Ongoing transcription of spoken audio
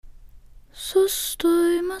Sus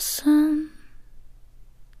duymasan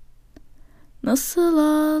nasıl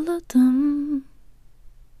ağladım,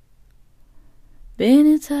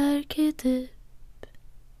 beni terk edip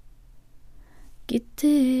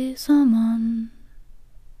gittiği zaman.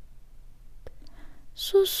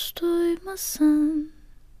 Sus duymasan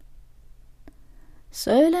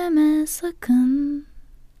söyleme sakın,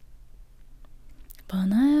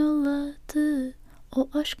 bana yolladığı o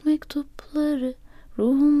aşk mektupları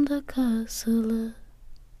ruhumda kasılı.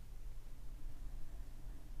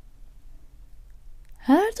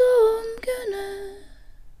 Her doğum günü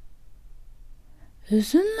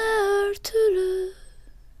hüzünle örtülü,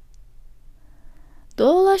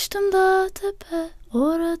 dolaştım dağ tepe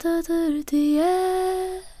oradadır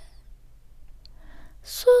diye.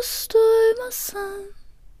 Sus duymasan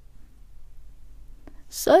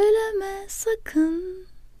söyleme sakın,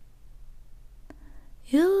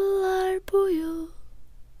 yıllar boyu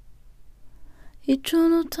hiç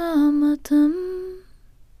unutamadım.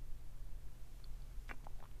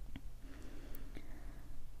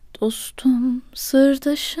 Dostum,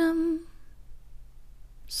 sırdaşım,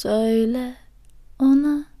 söyle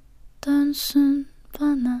ona dönsün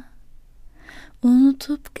bana.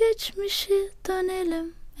 Unutup geçmişi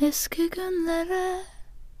dönelim eski günlere.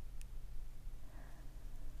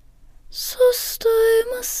 Sus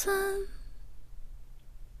duymasın,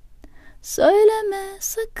 söyleme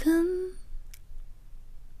sakın,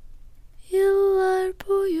 yıllar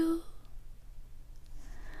boyu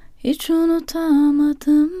hiç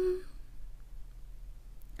unutamadım.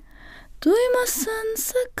 Duymasın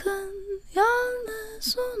sakın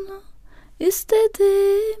yalnız onu,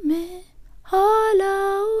 istediğimi,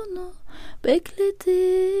 hala onu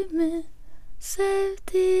beklediğimi,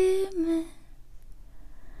 sevdiğimi.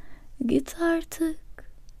 Git artık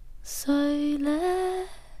söyle.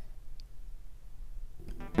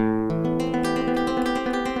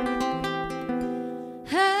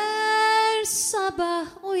 Her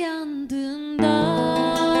sabah uyandığımda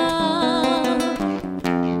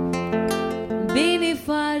beni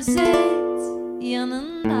farz et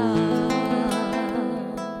yanında.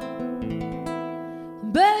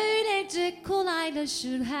 Böylece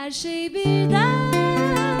kolaylaşır her şey birden.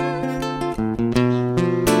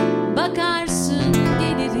 Bakarsın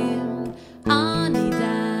gelirim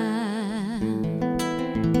aniden.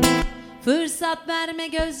 Fırsat verme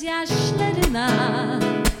gözyaşlarına,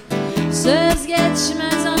 söz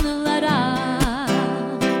geçmez anılara.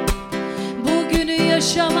 Bugünü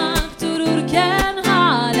yaşamak dururken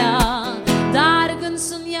hala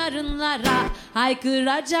dargınsın yarınlara.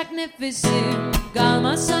 Haykıracak nefesim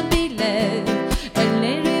kalmasa bile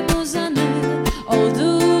ellerim uzanır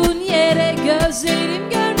olduğun yere. Gözlerim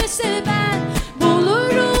görmese ben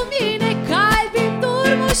bulurum yine, kalbim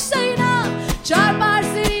durmuşsa inan çarpar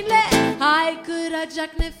seninle.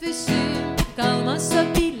 Haykıracak nefesim kalmasa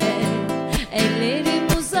bile ellerim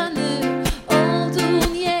uzanır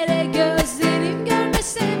olduğun yere. Gözlerim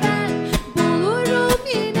görmese ben bulurum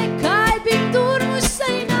yine, kalbim durmuşsa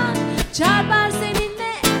inan çarpar seninle.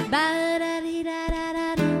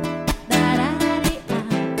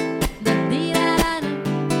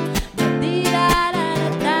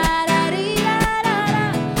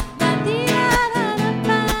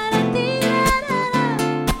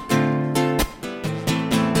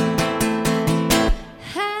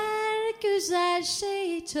 Her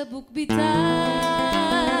şey çabuk biter.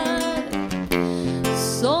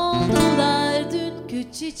 Soldular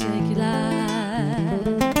dünkü çiçekler.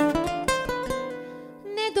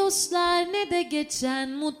 Ne dostlar ne de geçen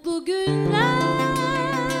mutlu günler.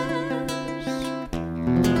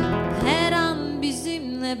 Her an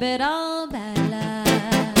bizimle beraberler.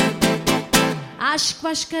 Aşk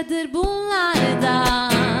başkadır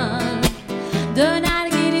bunlardan, döner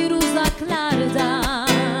gelir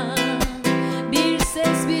uzaklardan. Bir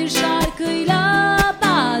ses bir şarkıyla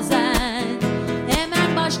bazen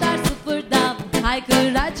hemen başlar sıfırdan.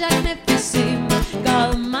 Haykıracak nefesim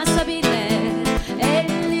kalmasa bile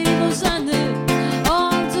ellerim uzanır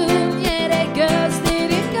olduğum yere.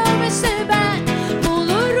 Gözlerim görmese ben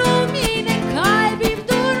bulurum yine, kalbim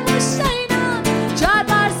durmuşsa inan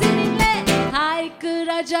çarpar seninle.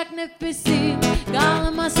 Haykıracak nefesim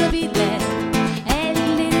kalmasa bile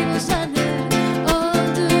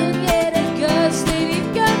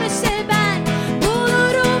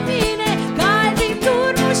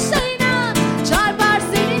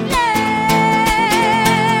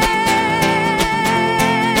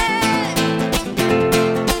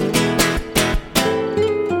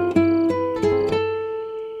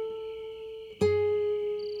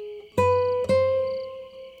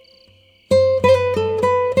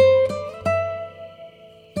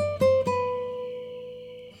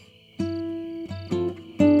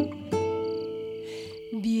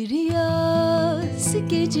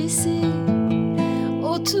gecesi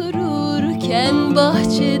otururken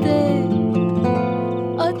bahçede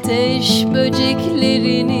ateş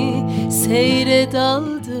böceklerini seyre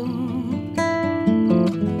daldım.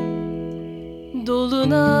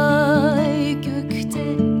 Dolunay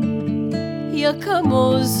gökte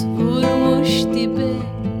yakamoz vurmuş dibe,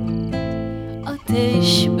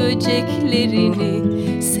 ateş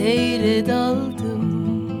böceklerini seyre daldım.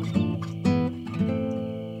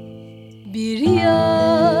 Bir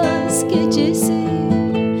yaz gecesi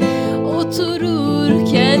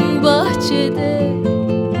otururken bahçede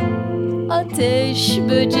ateş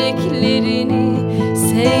böceklerini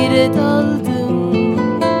seyre daldım.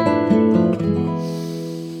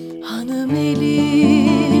 Hanım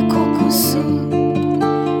eli kokusu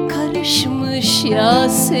karışmış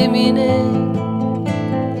Yasemin'e,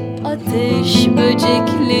 ateş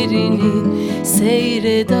böceklerini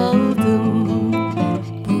seyre daldım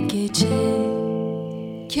bu gece.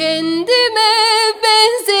 Kendime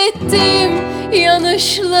benzettim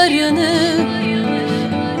yanışlarını,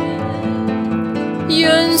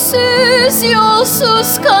 yönsüz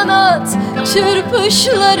yolsuz kanat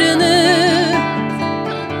çırpışlarını.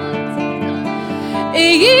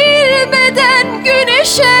 Eğilmeden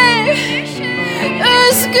güneşe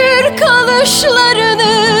özgür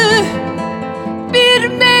kalışlarını, bir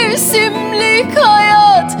mevsimlik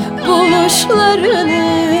hayat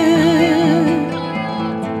buluşlarını.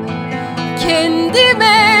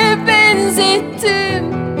 Kendime benzettim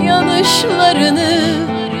yanışlarını,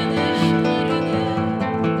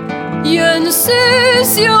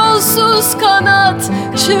 yönsüz yolsuz kanat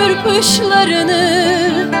çırpışlarını.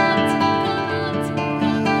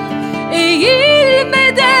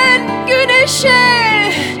 Eğilmeden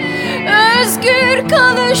güneşe özgür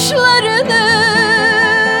kalışlarını,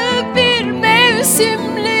 bir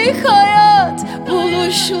mevsimlik hayat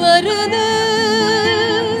buluşlarını.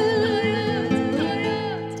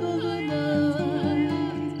 Dolunay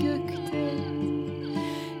gökte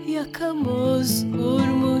yakamoz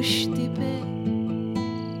vurmuş dibe,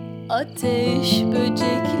 ateş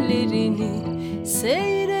böceklerini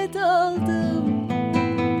seyre daldım.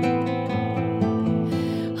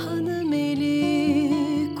 Hanım eli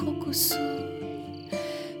kokusu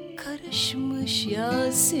karışmış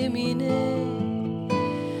Yasemin'e,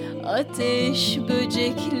 ateş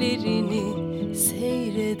böceklerini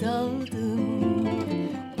seyre daldım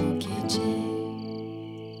bu gece.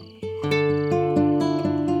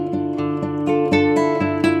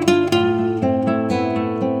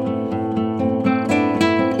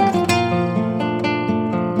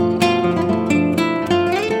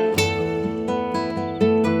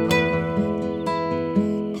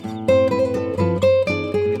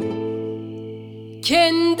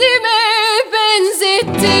 Kendime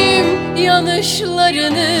benzettim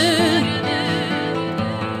yanışlarını,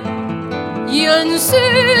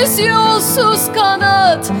 yönsüz yolsuz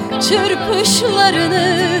kanat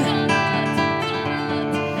çırpışlarını.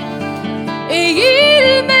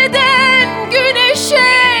 Eğilmeden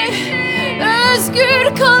güneşe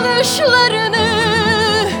özgür kalışlarını,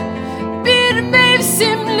 bir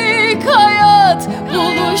mevsimlik hayat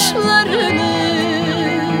buluşlarını.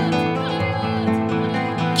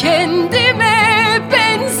 Kendime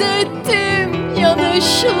benzettim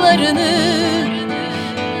yanışlarını,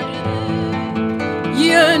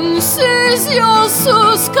 yönsüz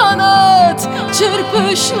yolsuz kanat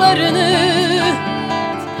çırpışlarını.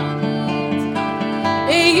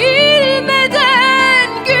 Eğilmeden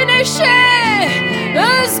güneşe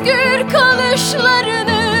özgür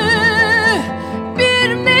kalışlarını,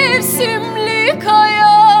 bir mevsimlik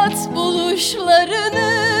hayat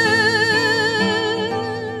buluşlarını.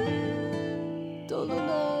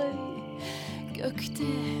 Dolunay gökte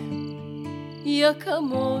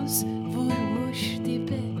yakamoz vurmuş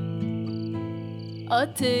dibe,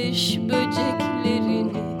 ateş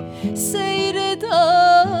böceklerini seyre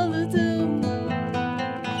daldım.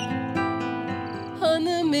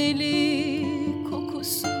 Hanım eli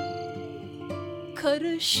kokusu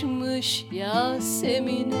karışmış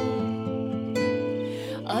Yasemin'e,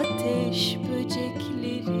 ateş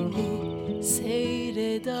böceklerini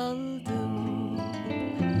seyre daldım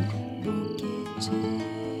bu gece.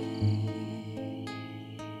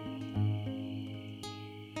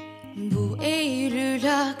 Bu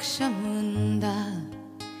Eylül akşamında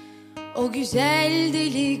o güzel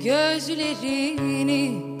deli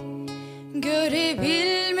gözlerini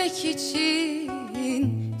görebilmek için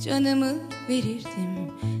canımı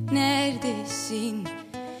verirdim. Neredesin?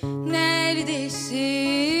 Neredesin?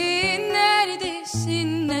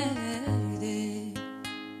 Neredesin? Nerede?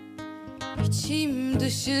 İçim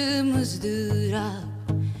dışım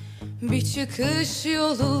ızdırap, Bir çıkış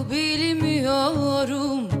yolu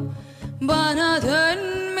bilmiyorum. Bana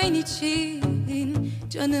dönmen için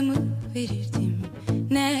canımı verirdim.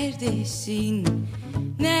 Neredesin?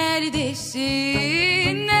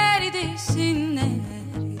 Neredesin? Neredesin?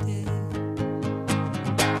 Nerede?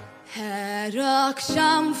 Her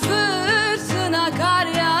akşam fırtına, kar,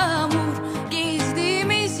 yağmur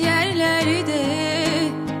gezdiğimiz yerlerde.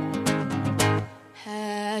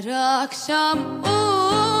 Her akşam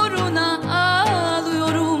uğruna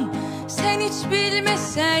ağlıyorum. Sen hiç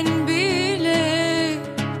bilmesen bile.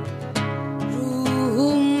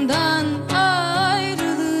 Ruhumdan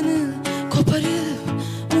ayrılığını koparıp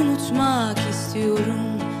unutmak istiyorum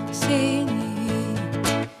seni.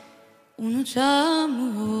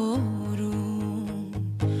 Unutamıyorum.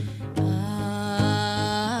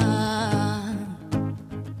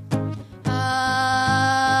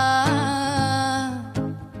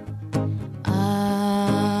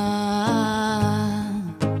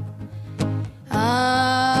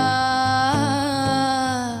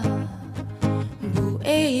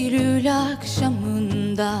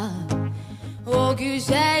 O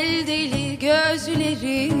güzel deli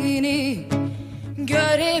gözlerini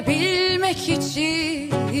görebilmek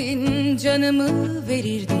için canımı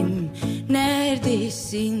verirdim.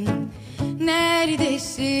 Neredesin?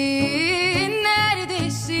 Neredesin?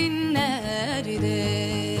 Neredesin?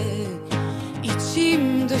 Nerede?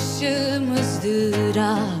 İçim dışım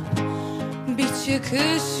ızdırap. Bir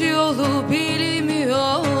çıkış yolu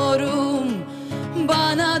bilmiyorum.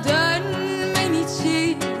 Bana dönmen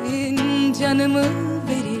için canımı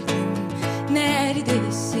verirdim.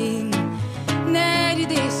 Neredesin?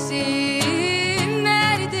 Neredesin?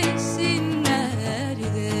 Neredesin?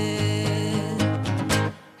 Nerede?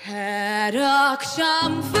 Her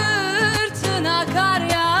akşam fırtına, kar,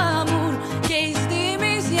 yağmur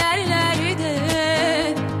gezdiğimiz yerlerde.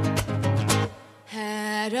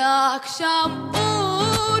 Her akşam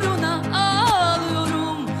uğruna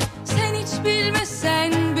ağlıyorum. Sen hiç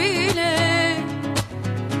bilmesen bile.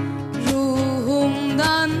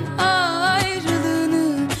 Ruhumdan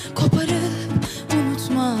ayrılığını koparıp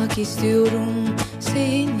unutmak istiyorum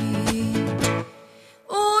seni.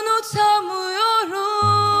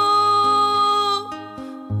 Unutamıyorum.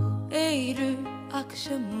 Eylül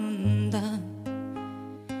akşamında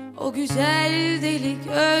o güzel deli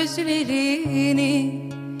gözlerini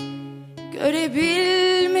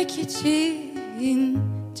görebilmek için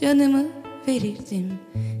canımı verirdim.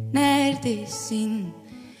 Neredesin?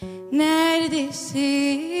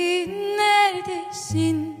 Neredesin?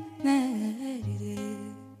 Neredesin? Nerede?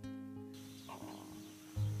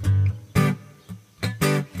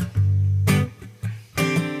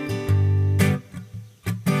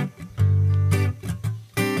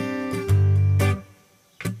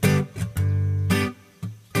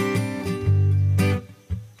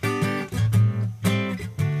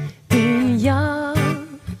 Dünya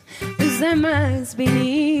üzemez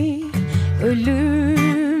beni,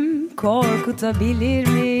 ölüm korkutabilir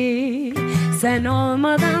mi? Sen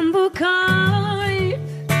olmadan bu kalp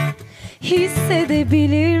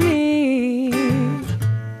hissedebilir mi?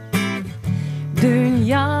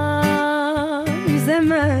 Dünya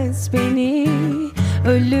üzemez beni,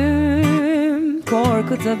 ölüm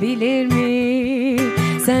korkutabilir mi?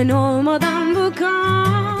 Sen olmadan bu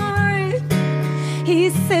kalp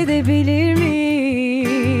hissedebilir mi?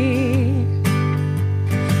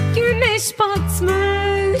 Güneş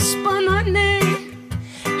batmış, bana ne?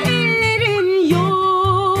 Ellerin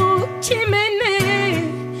yok, kime ne?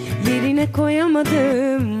 Yerine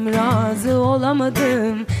koyamadım, razı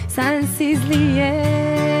olamadım sensizliğe.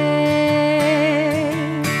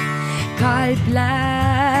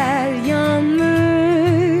 Kalpler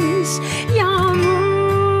yanmış,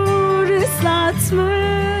 yağmur ıslatmış.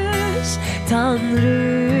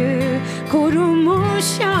 Tanrı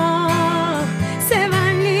korumuş ya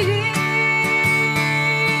sevenleri.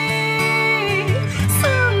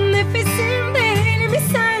 Son nefesimde elimi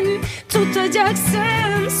sen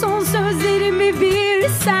tutacaksın. Son sözlerimi bir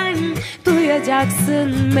sen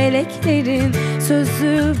duyacaksın. Meleklerin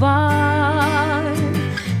sözü var.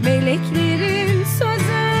 Meleklerin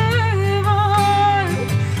sözü var.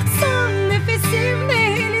 Son nefesimde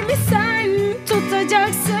elimi sen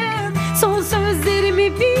tutacaksın. Son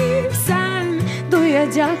sözlerimi bir sen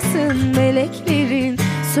duyacaksın. Meleklerin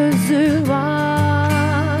sözü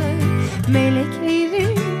var.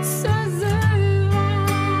 Meleklerin sözü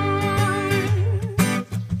var.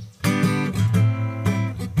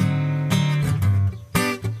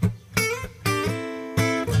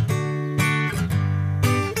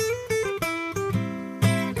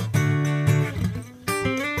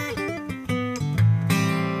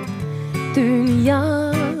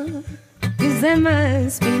 Dünya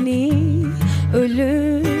üzemez beni,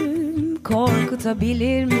 ölüm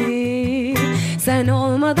korkutabilir mi? Sen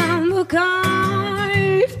olmadan bu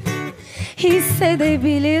kalp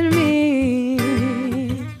hissedebilir mi?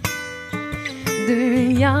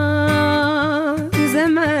 Dünya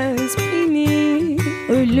üzemez beni,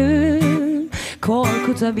 ölüm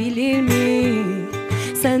korkutabilir mi?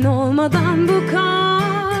 Sen olmadan bu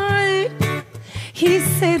kalp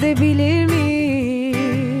hissedebilir mi?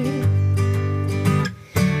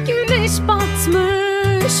 Güneş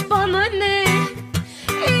batmış, bana ne?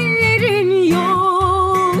 Ellerin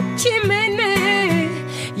yok, kime ne?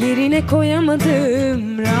 Yerine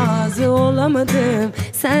koyamadım, razı olamadım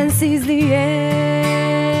sensizliğe.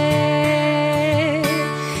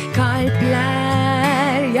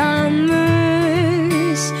 Kalpler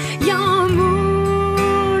yanmış,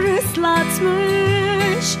 yağmur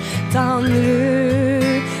ıslatmış, Tanrı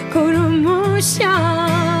korumuş ya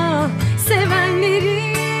sevenleri.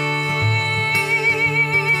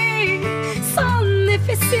 Son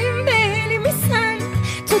nefesimde elimi sen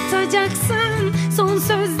tutacaksın, son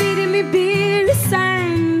sözlerimi bir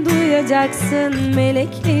sen duyacaksın.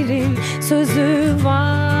 Meleklerin sözü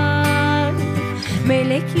var,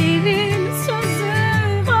 meleklerin sözü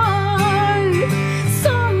var.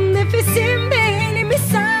 Son nefesimde elimi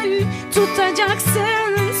sen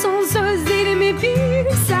tutacaksın, son sözlerimi bir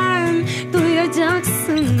sen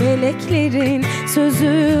duyacaksın. Meleklerin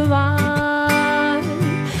sözü var,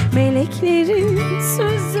 meleklerin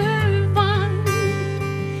sözü var.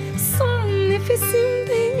 Son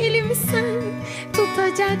nefesimde elimi sen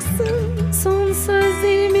tutacaksın, son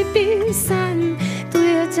sözlerimi bir sen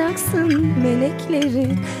duyacaksın.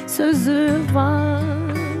 Meleklerin sözü var,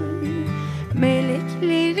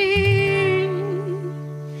 meleklerin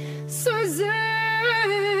sözü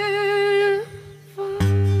var.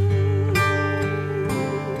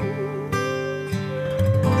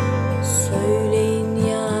 Söyleyin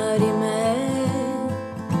yarime,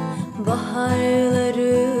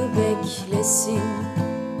 baharları beklesin.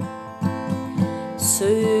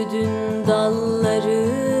 Söğüdün dalları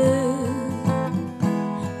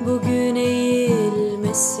bugün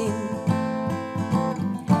eğilmesin.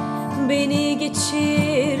 Beni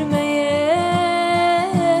geçirmeye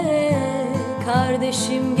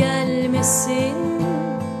kardeşim gelmesin.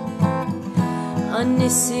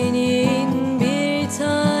 Annesinin bir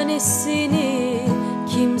tanesini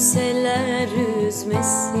kimseler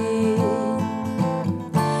üzmesin.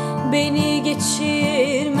 Beni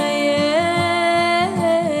geçirmeye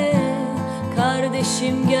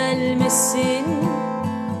kardeşim gelmesin.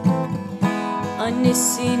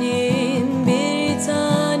 Annesinin bir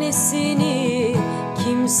tanesini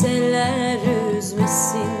kimseler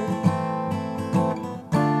üzmesin.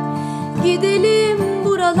 Gidelim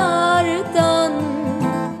buralardan,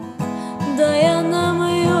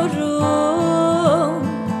 dayanamıyorum.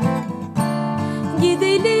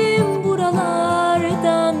 Gidelim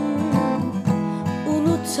buralardan,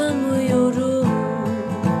 unutamıyorum.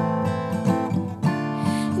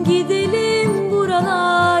 Gidelim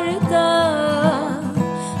buralarda,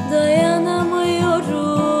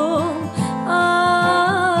 dayanamıyorum.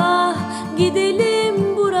 Ah,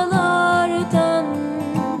 gidelim buralardan,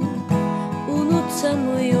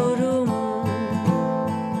 unutamıyorum.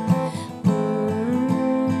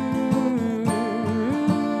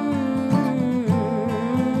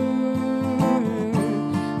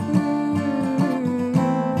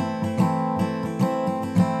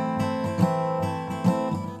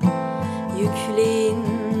 Yükleyin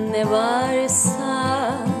ne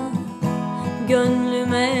varsa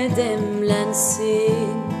gönlüme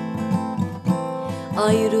demlensin.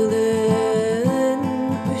 Ayrılığın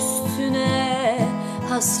üstüne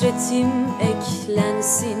hasretim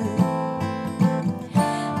eklensin.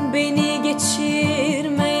 Beni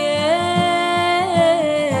geçirmeye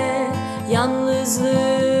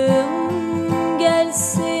yalnızlığım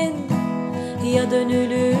gelsin. Ya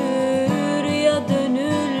dönülür ya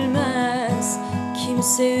dönülmez,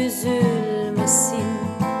 kimse üzülmesin.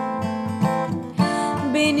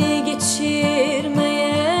 Beni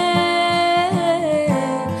geçirmeye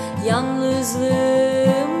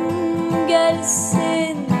yalnızlığım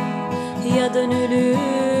gelsin. Ya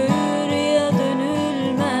dönülür ya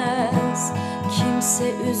dönülmez,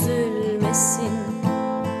 kimse üzülmesin.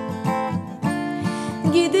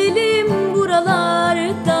 Gidelim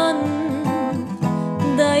buralardan,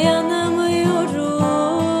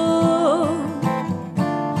 dayanamıyorum.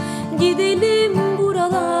 Gidelim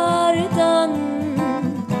buralardan,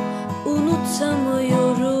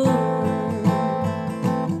 unutamıyorum.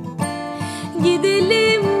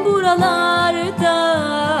 Gidelim buralarda,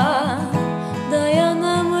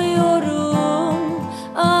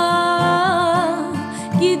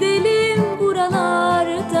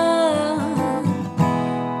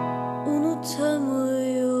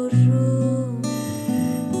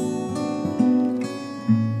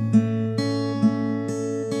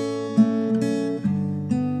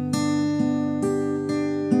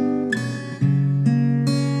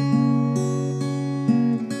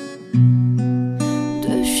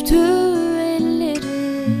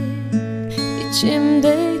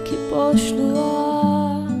 İçimdeki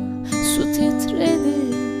boşluğa su titredi,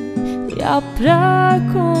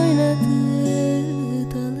 yaprak oynadı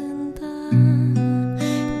dalında.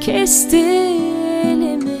 Kesti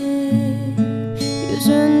elimi,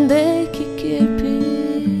 yüzündeki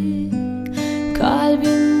kirpik,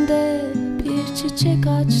 kalbimde bir çiçek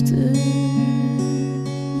açtı.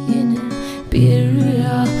 Yine bir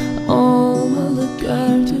rüya olmalı,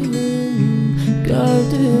 gördüğüm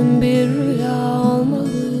bir rüya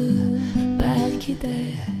olmalı.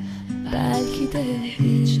 Belki de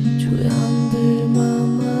hiç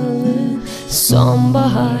uyandırmamalı.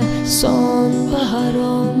 Sonbahar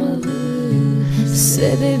olmalı.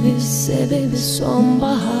 Sebebi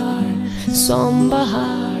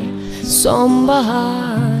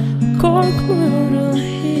sonbahar. Korkmuyorum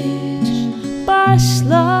hiç,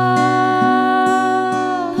 başla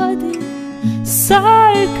hadi.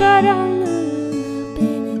 Sar karanlığına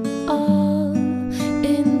beni, al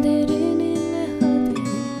en derinine hadi.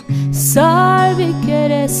 Sar bir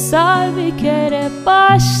kere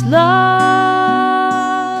başla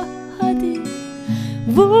hadi.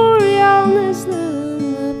 Vur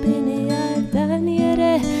yalnızlığınla beni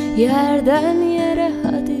yerden yere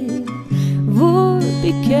hadi.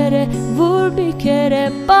 Vur bir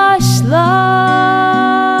kere başla.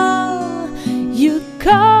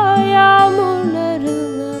 Yıka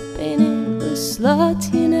yağmurlarınla beni, ıslat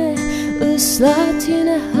yine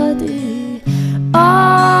hadi. Ağlat,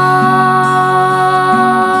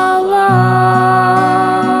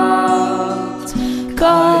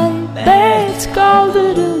 kaybet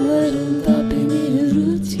kaldırımlarında beni,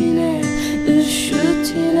 üşüt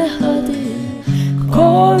yine hadi.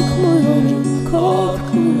 Korkmuyorum.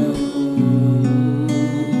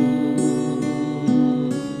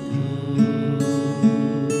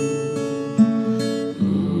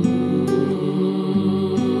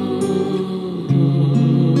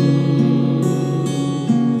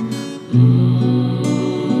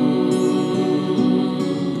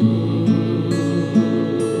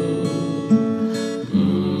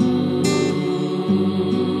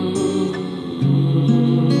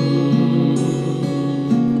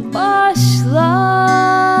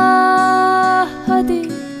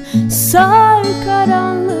 Sar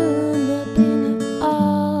karanlığına beni,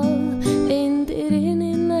 al en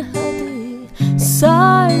derinine hadi.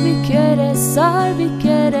 Sar bir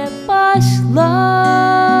kere başla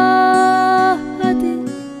hadi.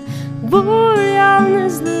 Vur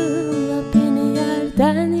yalnızlığınla beni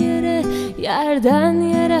yerden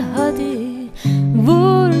yere hadi.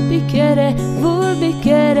 Vur bir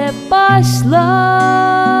kere başla.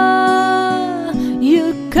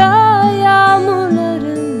 Yıka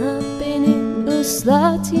yağmurlarınla beni,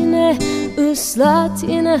 ıslat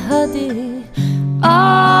yine hadi.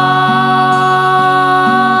 Ağlat,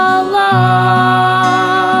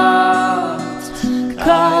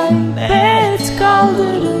 kaybet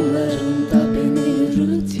kaldırımlarında beni,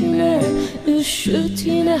 üşüt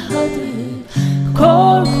yine hadi.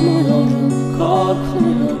 Korkmuyorum.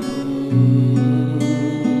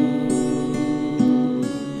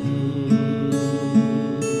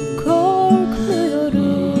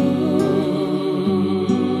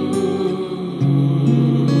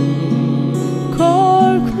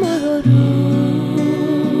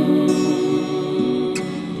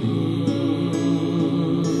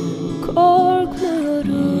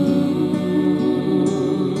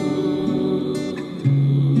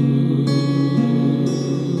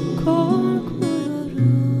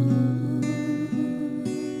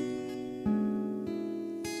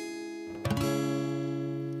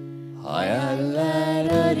 Hayaller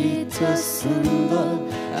haritasında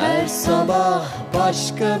her sabah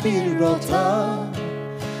başka bir rota.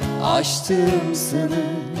 Aştığım sınır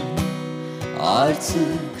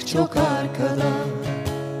artık çok arkada.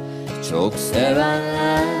 Çok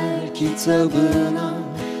sevenler kitabına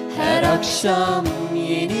her akşam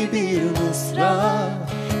yeni bir mısra.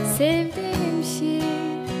 Sevdiğim şiir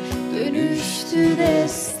dönüştü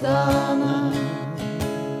destana.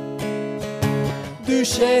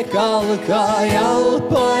 Düşe kalka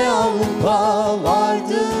yalpa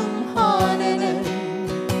vardım hanene.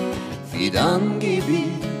 Fidan gibi,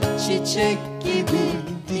 çiçek gibi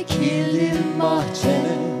dikildim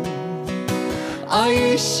bahçene.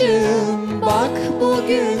 Ay ışığım bak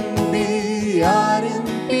bugün bir, yarın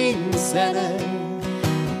 1000 sene.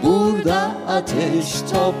 Burada ateş,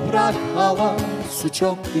 toprak, hava, su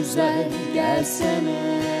çok güzel.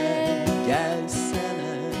 Gelsene.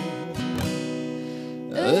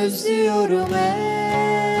 Özlüyorum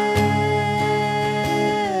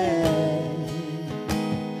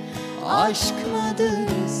aşk mıdır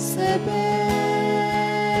sebep?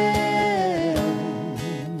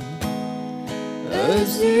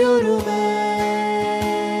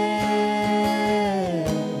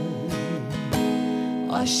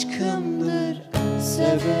 aşkımdır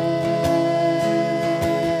seven.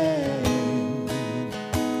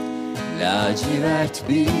 Lacivert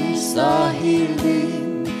bir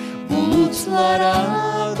sahildin, bulutlara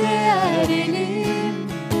değer elim.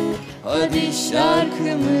 Hadi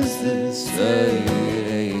şarkımızı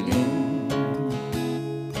söyleyelim.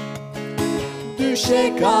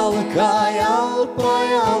 Düşe kalka yalpa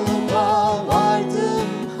yalpa vardım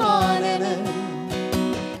hanene.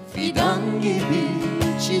 Fidan gibi,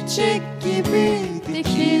 çiçek gibi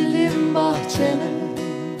dikildim bahçene.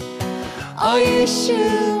 Ay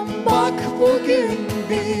ışığım bak bugün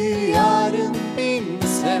bir, yarın 1000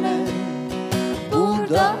 sene.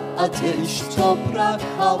 Burada ateş, toprak,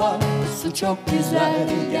 hava, su çok güzel,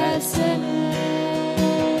 gelsene.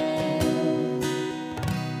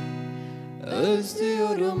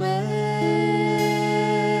 Özlüyorum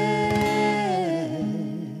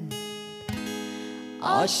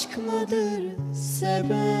aşk mıdır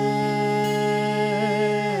seven?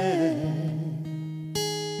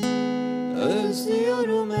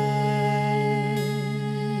 Özlüyorum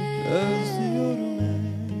özlüyorum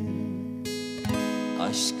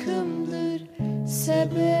aşkımdır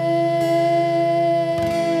seven.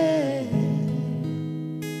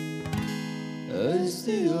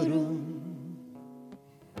 Özlüyorum.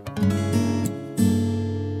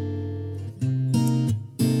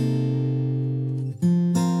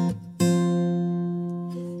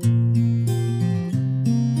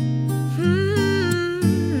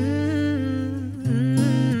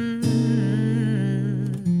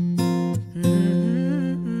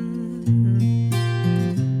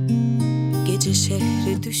 Gece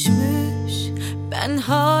şehre düşmüş, ben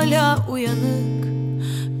hala uyanık.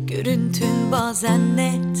 Görüntün bazen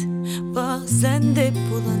net, bazen de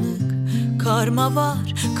bulanık. Karma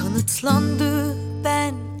var, kanıtlandı,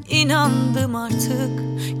 ben inandım artık.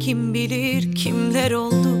 Kim bilir kimler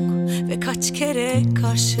olduk ve kaç kere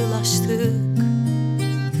karşılaştık.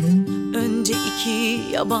 Önce 2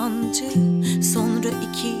 yabancı, sonra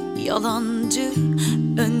 2 yalancı.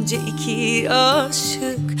 Önce 2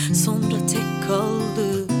 aşık, sonra tek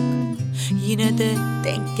kaldık. Yine de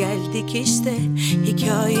denk geldik işte,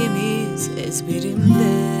 hikayemiz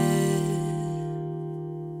ezberimde.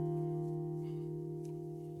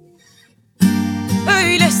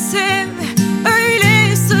 Öyle sev,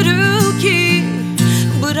 öyle sarıl ki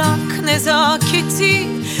bırak nezaketi,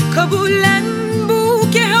 kabullen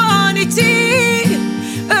bu kehaneti.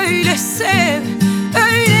 Öyle sev,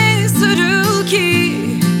 öyle sarıl ki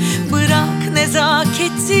bırak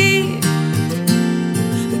nezaketi,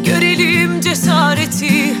 görelim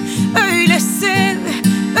cesareti. Öyle sev,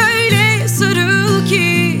 öyle sarıl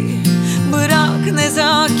ki bırak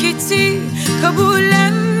nezaketi,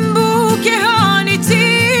 kabullen bu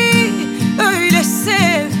kehaneti. Öyle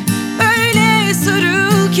sev, öyle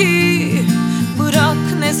sarıl ki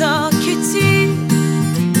bırak nezaketi,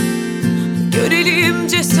 görelim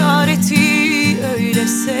cesareti. Öyle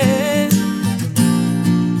sev.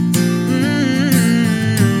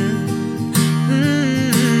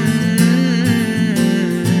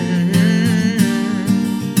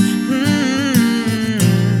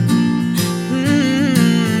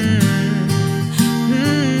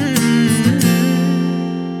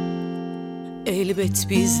 Elbet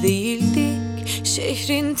biz değildik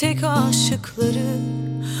şehrin tek aşıkları.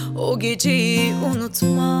 O geceyi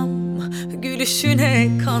unutmam, gülüşüne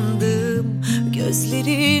kandım.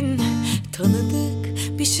 Gözlerin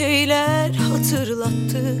tanıdık, bir şeyler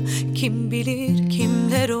hatırlattı. Kim bilir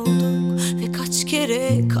kimler olduk ve kaç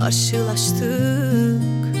kere karşılaştık.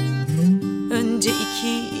 Önce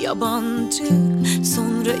 2 yabancı,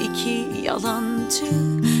 sonra 2 yalancı.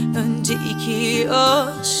 Önce 2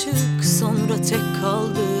 aşık, sonra tek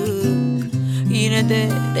kaldık. Yine de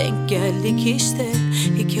denk geldik işte,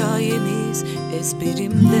 hikayemiz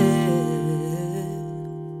ezberimde.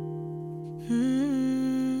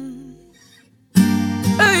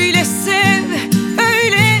 Öyle sev,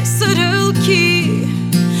 öyle sarıl ki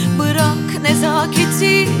bırak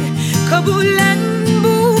nezaketi, kabullen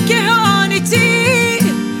bu kehaneti.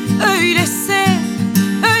 Öyle sev,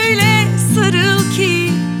 öyle sarıl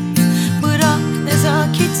ki bırak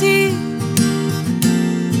nezaketi,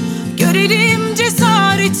 görelim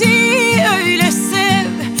cesareti. Öyle sev,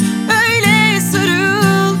 öyle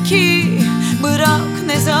sarıl ki bırak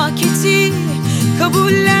nezaketi,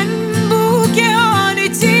 kabullen bu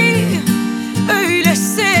kehaneti. Öyle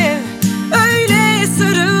sev, öyle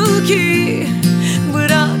sarıl ki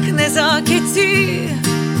bırak nezaketi,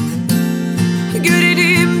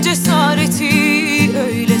 görelim cesareti.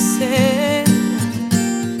 Öyle sev.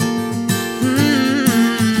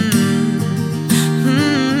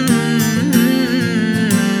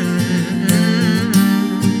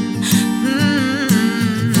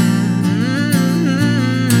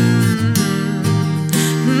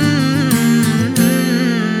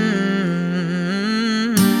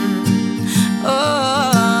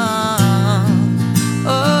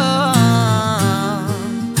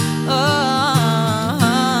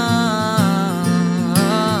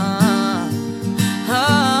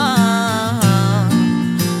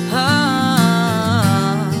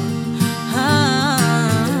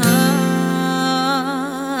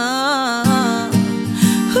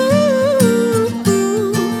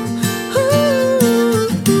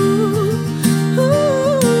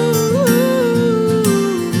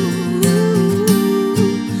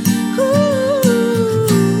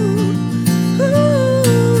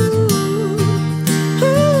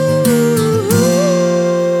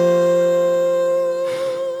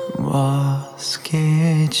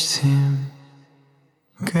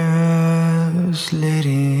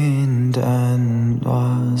 Sözlerinden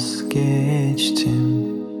vazgeçtim,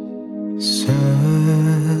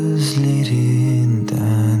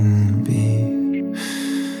 sözlerinden bir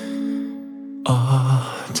ah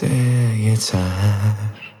de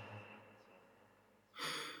yeter.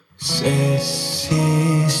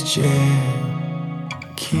 Sessizce,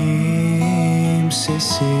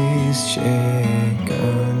 kimsesizce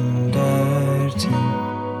gönderdim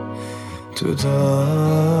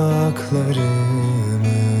dudaklarımı,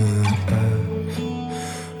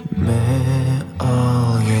 öpme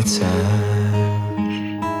al yeter.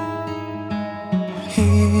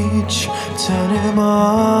 Hiç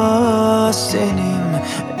tanımaz senin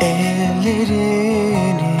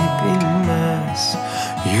ellerini bilmez,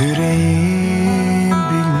 yüreğim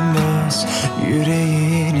bilmez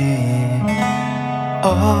yüreğini.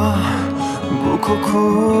 Ah bu koku,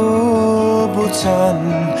 bu ten,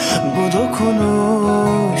 bu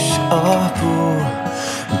dokunuş, ah bu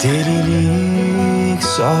delilik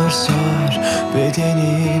sarsar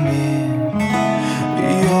bedenimi.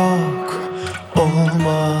 Yok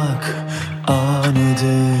olmak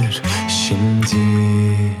anıdır şimdi.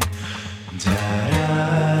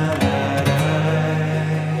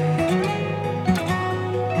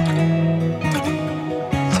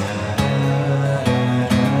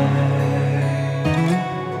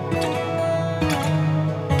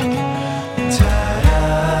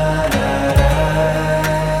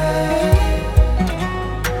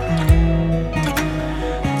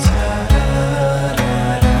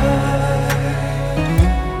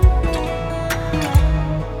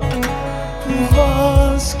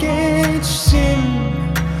 Vazgeçtim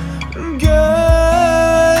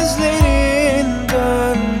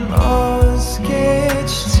gözlerinden,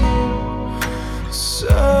 vazgeçtim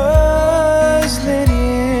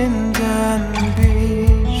sözlerinden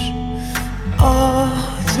bir ah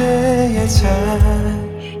de yeter.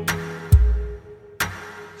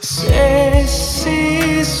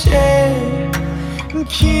 Sessizce,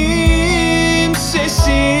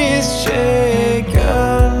 kimsesizce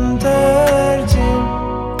gönderdim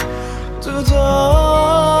dudaklarımı,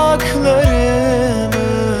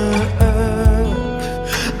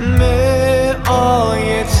 öpme al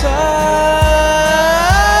yeter.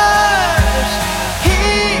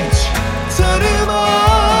 Hiç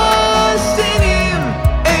tanımaz senin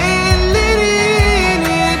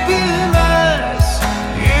ellerini bilmez,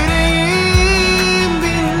 yüreğim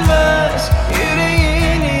bilmez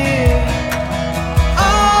yüreğini.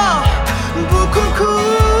 Ah bu koku,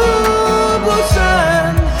 bu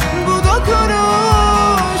sen, bu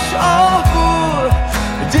dokunuş, ah bu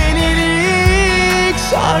delilik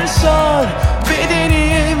sarsar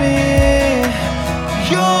bedenimi.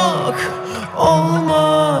 Yok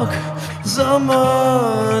olmak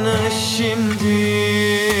zamanı şimdi.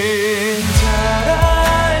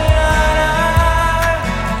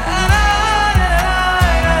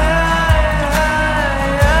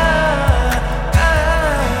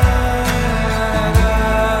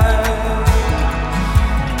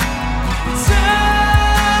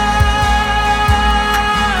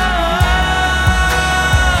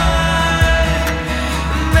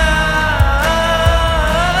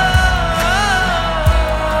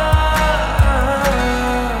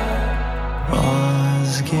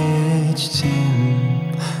 Vazgeçtim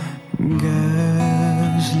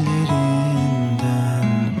gözlerinden,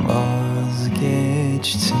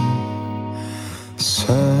 vazgeçtim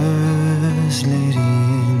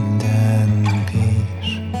sözlerinden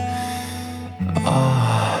bir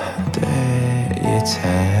ah de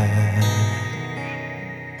yeter.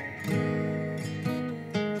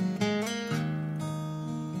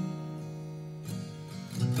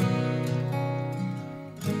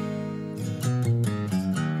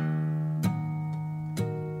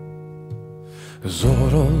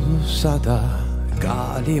 Zor olsa da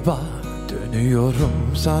galiba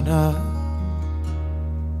dönüyorum sana.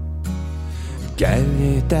 Gel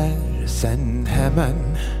dersen hemen,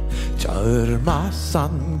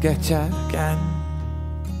 çağırmazsan geçerken.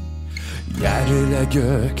 Yerle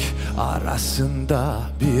gök arasında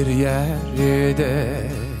bir yerde.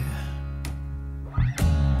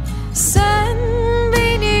 Sen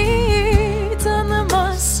beni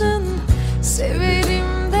tanımazsın,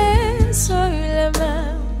 severim de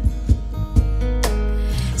söylemem.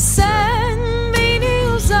 Sen beni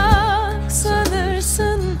uzak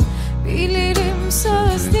sanırsın, bilirim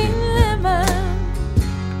söz dinlemem.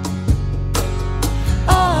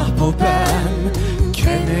 Ah bu ben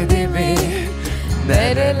kendimi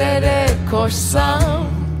nerelere koşsam,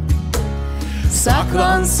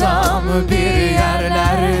 saklansam bir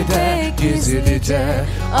yerlerde, gizlice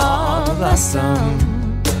ağlasam.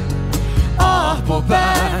 Ah bu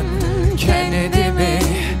ben kendimi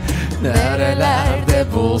nerelerde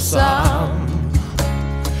bulsam,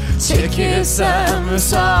 çekilsem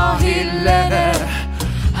sahillere,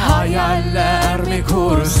 hayaller mi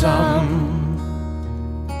kursam?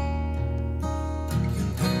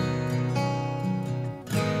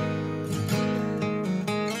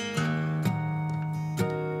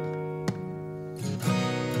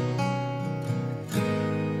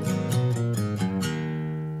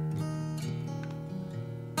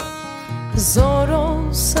 Zor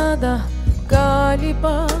olsa da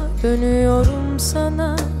galiba dönüyorum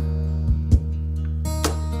sana.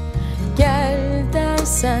 Gel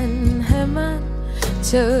dersen hemen,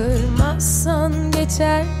 çağırmazsan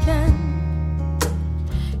geçerken,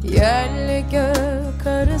 yerle gök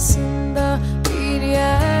arasında bir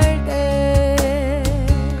yerde.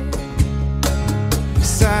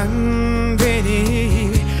 Sen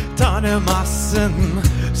beni tanımazsın,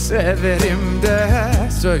 severim de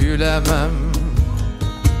söylemem.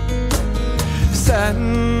 Sen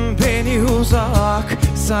beni uzak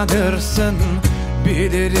sanırsın,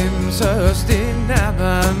 bilirim söz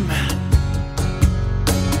dinlemem.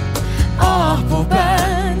 Ah bu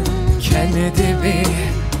ben kendimi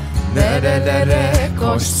nerelere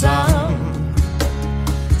koşsam,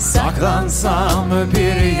 saklansam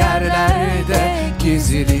bir yerlerde,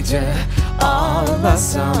 gizlice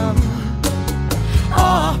ağlasam.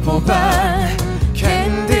 Ah bu ben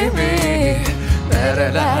kendimi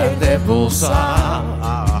nerelerde bulsam,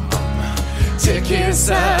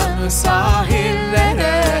 çekilsem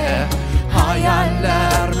sahillere,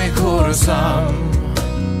 hayaller mi kursam?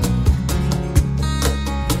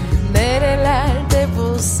 Nerelerde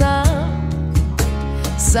bulsam,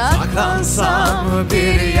 saklansam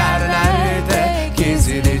bir yerlerde,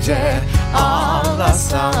 gizlice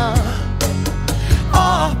ağlasam.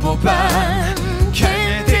 Ah bu ben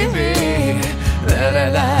kendimi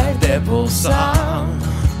nerelerde bulsam,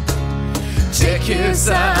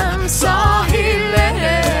 çekilsem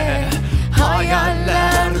sahillere,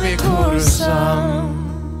 hayaller mi kursam?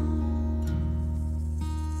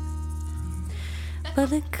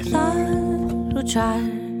 Balıklar uçar,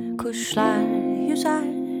 kuşlar yüzer,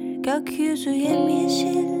 gökyüzü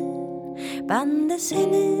yemyeşil. Ben de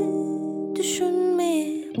seni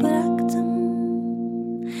düşünmeyi bıraktım.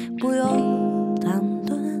 Bu yoldan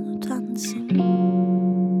dönen utansın.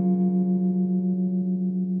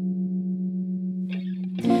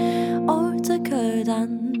 Orta köyden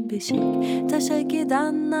Beşiktaş'a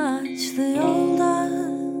giden ağaçlı yolda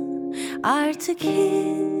artık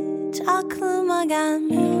hiç aklıma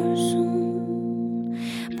gelmiyorsun.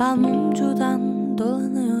 Ben mumcudan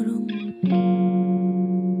dolanıyorum.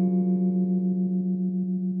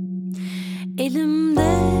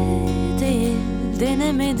 Elimde değil,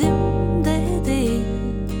 denemedim de değil.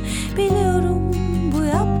 Biliyorum bu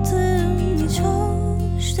yaptığım hiç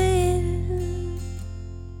hoş değil.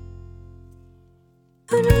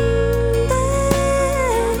 Önümde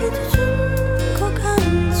tütün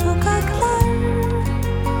kokan sokaklar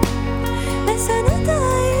ve sana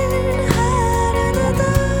dair her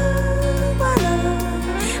anıda bana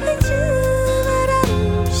acı veren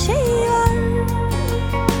bir şey var.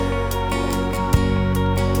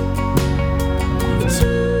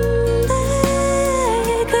 İçimde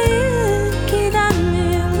kayıp giden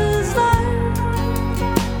yıldızlar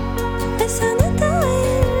ve sana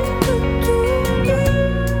dair tuttuğum bir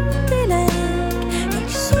dilek.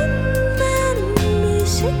 Hiç sönmeyen bir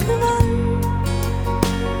ışık var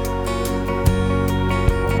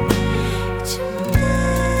içimde.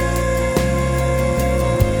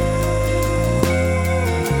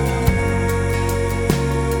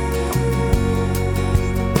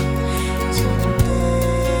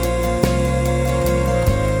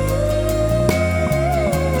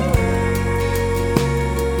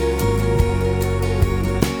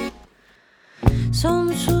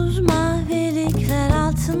 Sonsuz mavilikler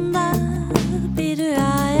altında bir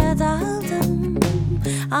rüyaya daldım.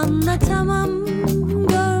 Anlatamam,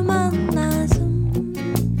 görmem lazım.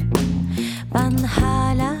 Ben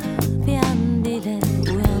hala bir an bile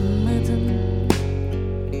uyanmadım.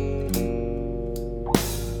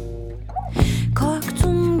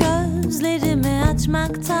 Korktum gözlerimi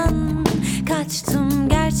açmaktan, kaçtım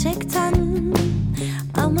gerçekten.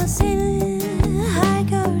 Ama seni her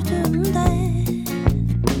gördüğümde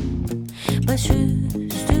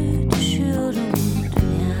başüstü düşüyorum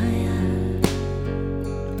dünyaya.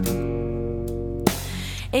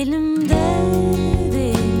 Elimde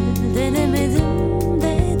değil, denemedim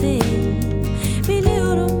de değil.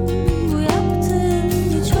 Biliyorum bu yaptığım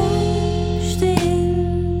hiç hoş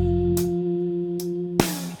değil.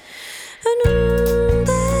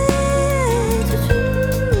 Önümde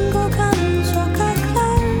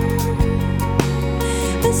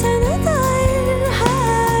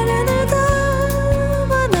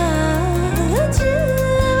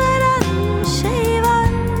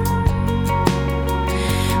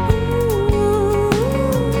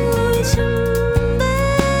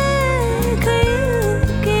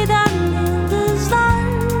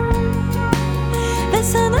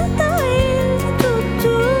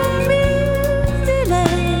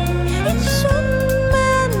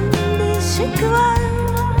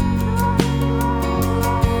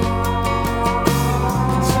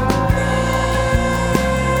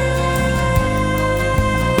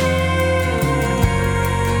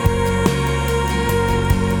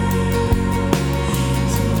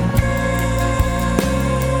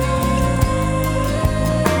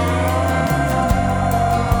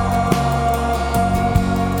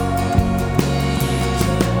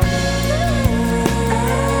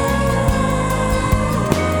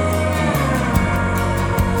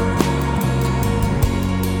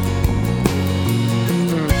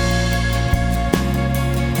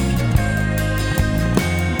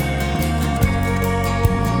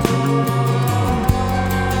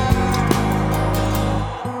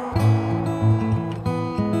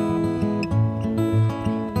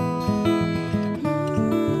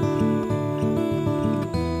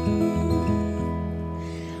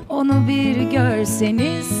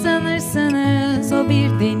sanırsınız, o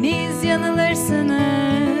bir deniz yanılırsınız.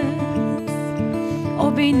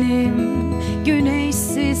 O benim güneş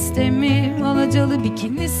sistemim, alacalı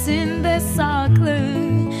bikinisinde saklı.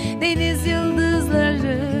 Deniz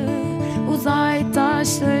yıldızları, uzay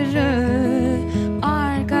taşları,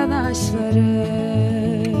 arkadaşları.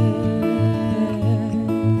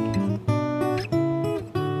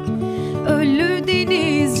 Ölü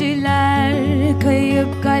denizciler,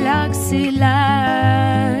 kayıp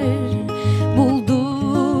galaksiler,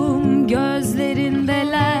 buldum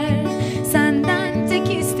gözlerindeler. Senden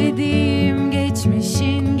tek istediğim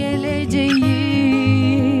geçmişin geleceğin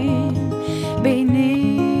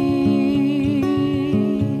benim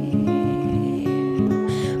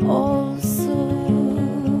olsun.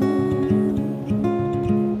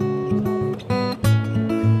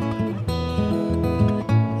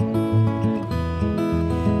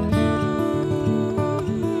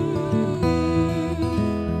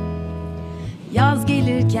 Yaz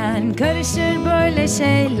gelirken karışır böyle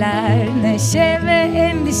şeyler, neşe ve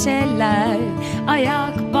endişeler.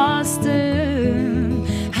 Ayak bastım,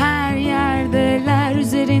 her yerdeler.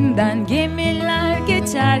 Üzerinden gemiler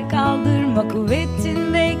geçer, kaldırma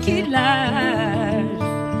kuvvetindekiler.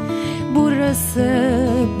 Burası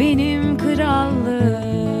benim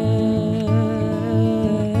krallığım.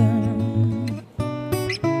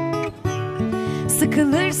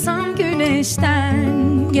 Sıkılırsam güneşten,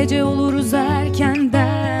 gece oluruz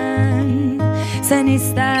erkenden. Sen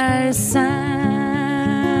istersen,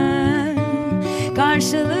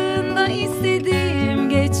 karşılığında istediğim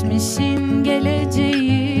geçmişin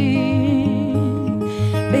geleceğin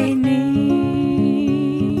benim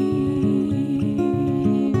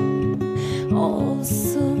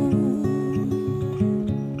olsun.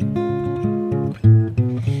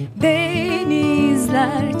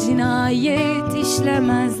 Denizler cinayet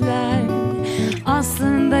işlemezler,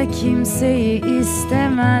 aslında kimseyi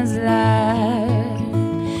istemezler.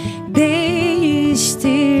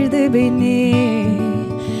 Değiştirdi beni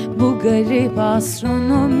bu garip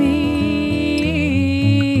astronomi.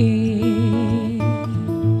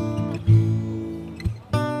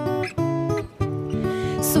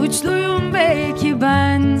 Suçluyum belki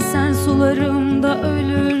ben, sen sularımda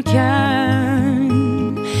ölürken.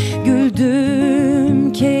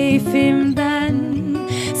 Güldüm keyfimden,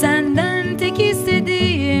 senden tek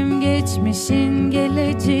istediğim geçmişin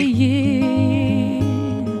geleceğin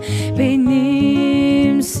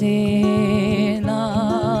benimsin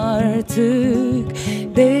artık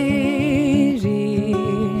derinlerde,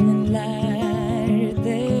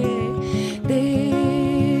 derinlerde.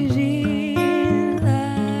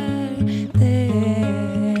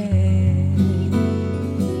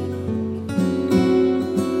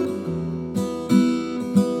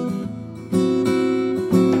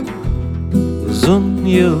 Uzun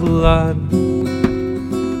yıllar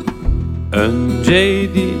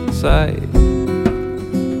önceydi say,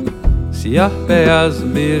 siyah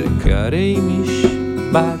beyaz bir kareymiş.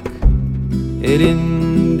 Bak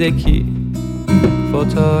elindeki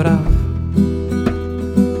fotoğraf.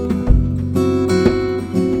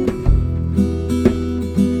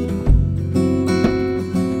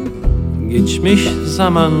 Geçmiş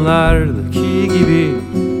zamanlardaki gibi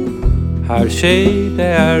her şey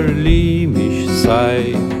değerliymiş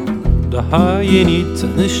say. Daha yeni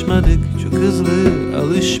tanışmadık, çok hızlı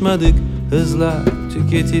alışmadık. Hızla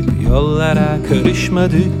tüketip yollara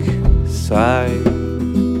karışmadık say.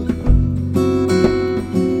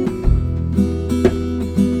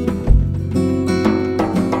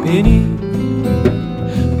 Beni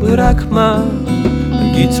bırakma,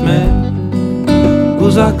 gitme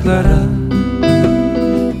uzaklara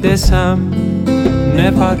desem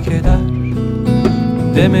ne fark eder,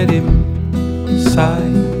 demedim say.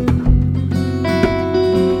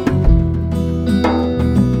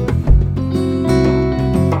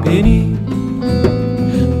 Beni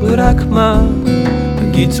bırakma,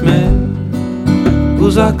 gitme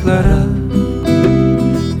uzaklara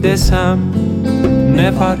desem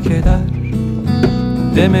ne fark eder,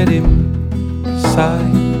 demedim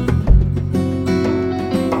say.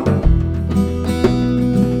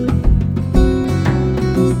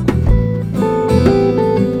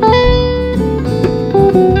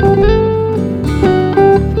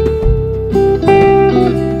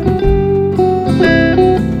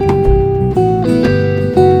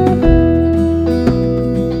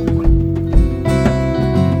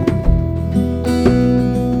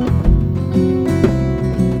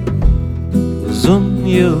 Uzun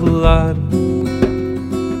yıllar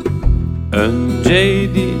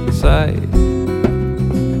önceydi say,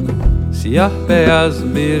 siyah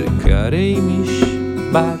beyaz bir kareymiş.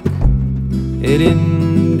 Bak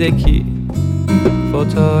elinde elindeki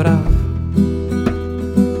fotoğraf.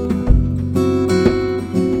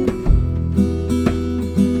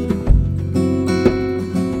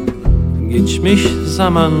 Geçmiş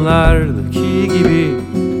zamanlardaki gibi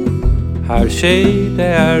her şey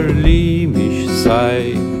değerliymiş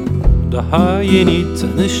say. Daha yeni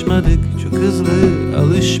tanışmadık, çok hızlı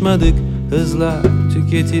alışmadık, hızla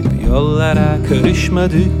tüketip yollara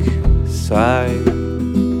karışmadık say.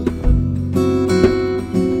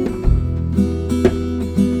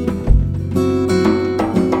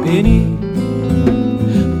 Beni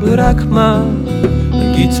bırakma,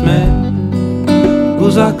 gitme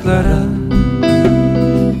uzaklara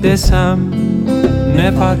desem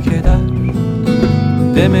ne fark eder,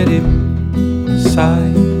 demedim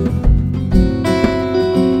say.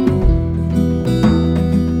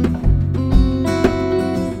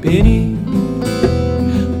 Beni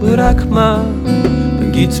bırakma,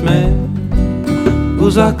 gitme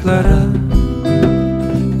uzaklara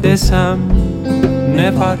desem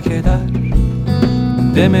ne fark eder,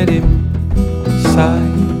 demedim say.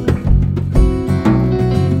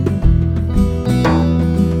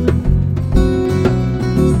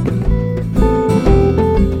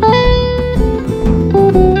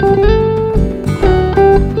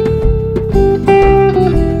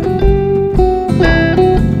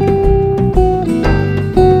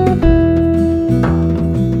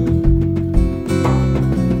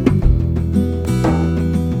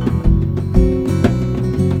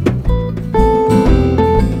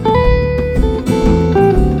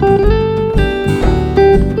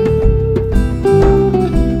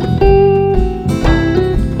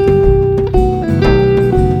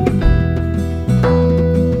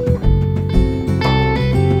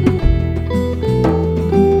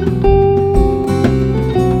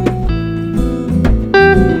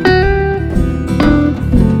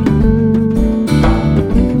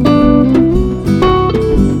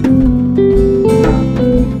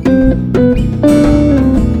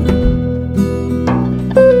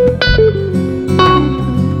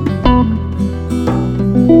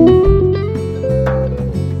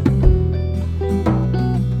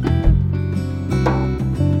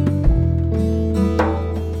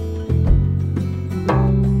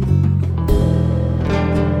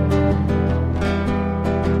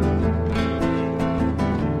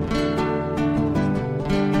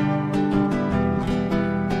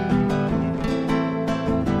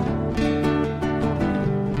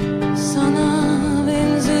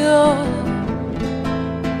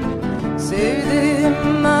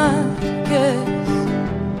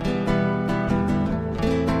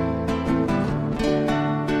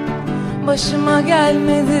 Başıma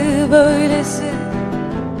gelmedi böylesi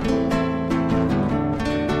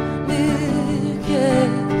bir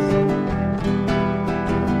kez.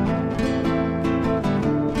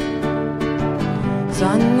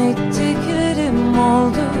 Zannettiklerim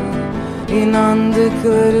oldu,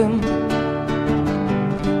 inandıklarım,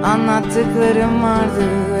 anlattıklarım vardı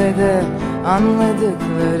ve de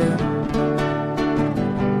anladıklarım.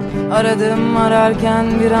 Aradım ararken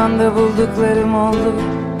bir anda bulduklarım oldu.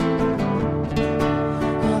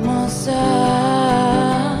 Ama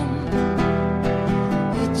sen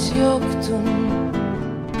hiç yoktun.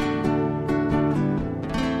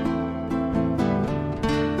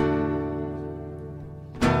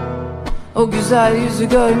 O güzel yüzü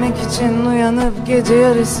görmek için uyanıp gece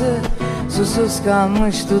yarısı, susuz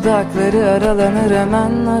kalmış dudakları aralanır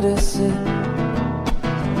hemen arası.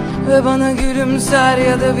 Ve bana gülümser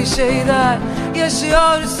ya da bir şey der.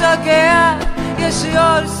 Yaşıyorsak eğer,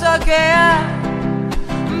 yaşıyorsak eğer,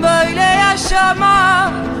 böyle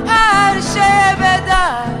yaşamam her şeye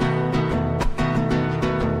bedel.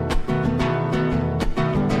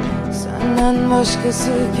 Senden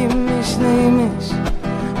başkası kimmiş neymiş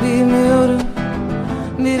bilmiyorum.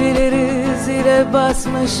 Birileri zile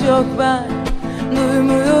basmış, yok ben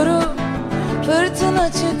duymuyorum.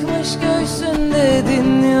 Fırtına çıkmış göğsünde,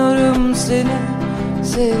 dinliyorum seni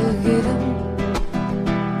sevgilim.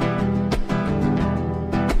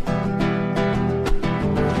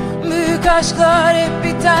 Büyük aşklar hep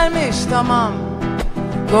bitermiş, tamam,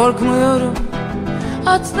 korkmuyorum.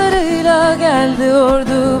 Atlarıyla geldi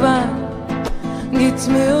ordu, ben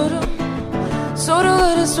gitmiyorum.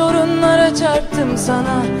 Soruları sorunlara çarptım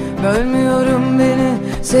sana, bölmüyorum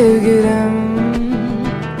beni sevgilim.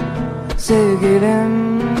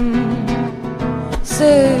 Sevgilim,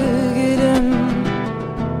 sevgilim.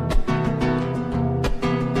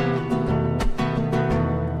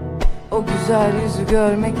 O güzel yüzü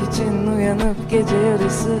görmek için uyanıp gece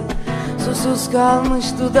yarısı, susuz kalmış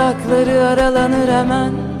dudakları aralanır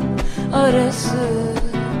hemen arası.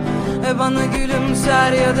 ve bana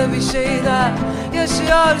gülümser ya da bir şey der.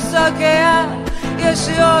 Yaşıyorsak eğer,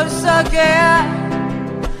 yaşıyorsak eğer,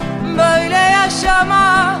 böyle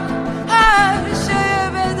yaşama her şeye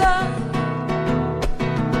bedel.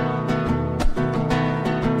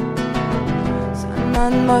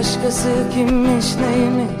 Senden başkası kimmiş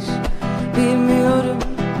neymiş bilmiyorum.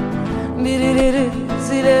 Birileri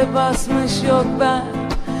zile basmış, yok ben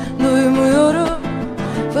duymuyorum.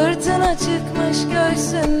 Fırtına çıkmış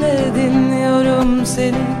göğsünde, dinliyorum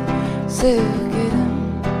seni sevgilim.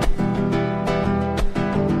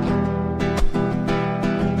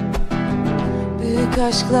 Büyük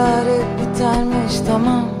aşklar hep bitermiş,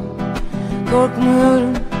 tamam,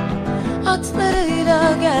 korkmuyorum. Atlarıyla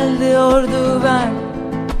geldi ordu, ben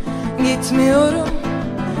gitmiyorum.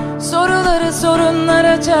 Soruları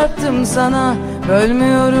sorunlara çarptım sana,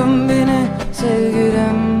 bölmüyorum beni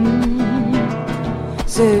sevgilim.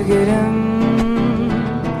 Sevgilim,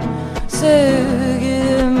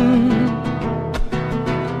 sevgilim.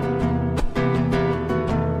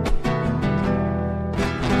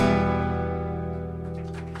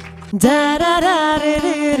 Da da da ri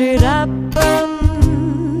ri ri ra bum.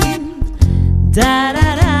 Da da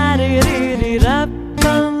da ri ri ri ra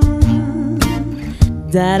bum.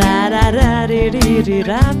 Da da da da ri ri ri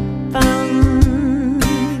ra bum.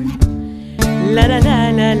 La la la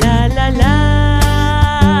la la la la.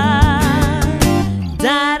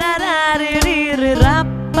 Da da da ri ri ri ra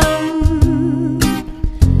bum.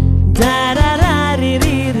 Da da da ri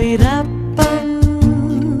ri ri ra bum.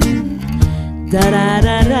 Da da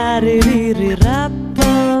da da ri ri ri ra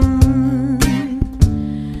bum.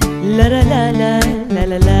 La la la la la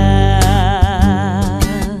la la.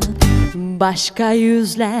 Başka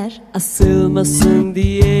yüzler asılmasın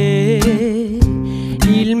diye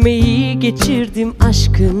ilmeği geçirdim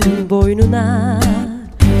aşkın boynuna.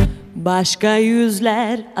 Başka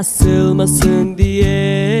yüzler asılmasın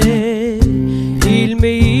diye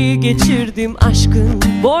ilmeği geçirdim aşkın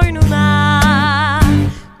boynuna.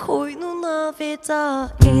 Koynuna veda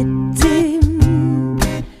ettim,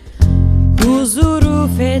 huzuru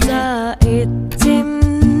feda ettim,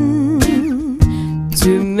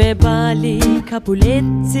 tüm vebali kabul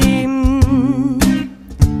ettim.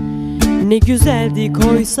 Ne güzeldik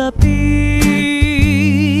oysa biz,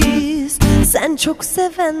 sen çok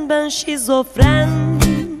seven ben şizofren.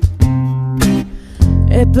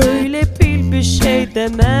 Böyle bil bir şey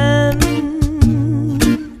demem,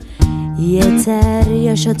 yeter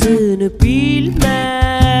yaşadığını bilmem.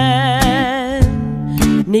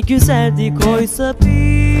 Ne güzeldik oysa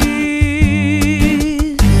biz.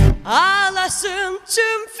 Ağlasın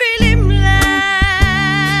tüm filmler,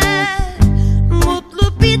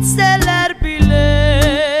 mutlu bitseler bile,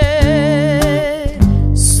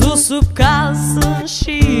 susup kalsın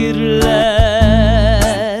şiirler,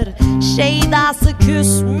 şeydası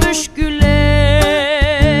küsmüş güle.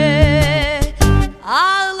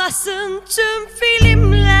 Ağlasın tüm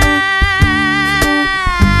filmler,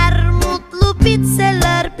 mutlu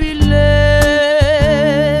bitseler bile,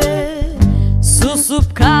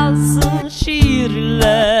 susup kalsın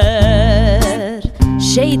şiirler,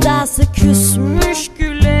 şeydası küsmüş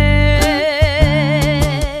güle.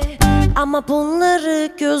 Ama bunları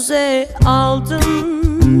göze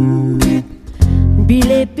aldım,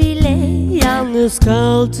 bile bile yalnız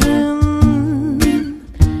kaldım.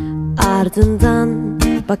 Ardından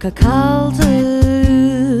baka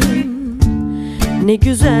kaldım. Ne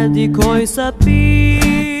güzeldik oysa biz.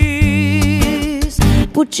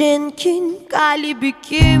 Bu Cenk'in galibi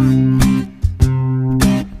kim?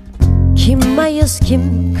 Kim Mayıs,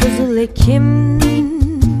 kim Kızıl Ekim?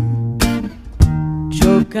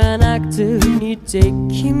 Çok kan aktı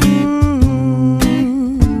nitekim.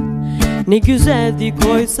 Ne güzeldik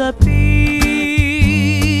oysa biz.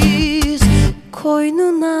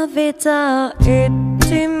 Koynuna veda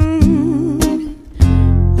ettim,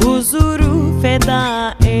 huzuru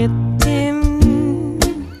feda ettim,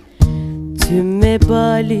 tüm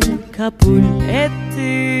vebali kabul ettim.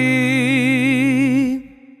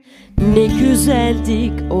 Ne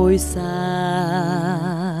güzeldik oysa.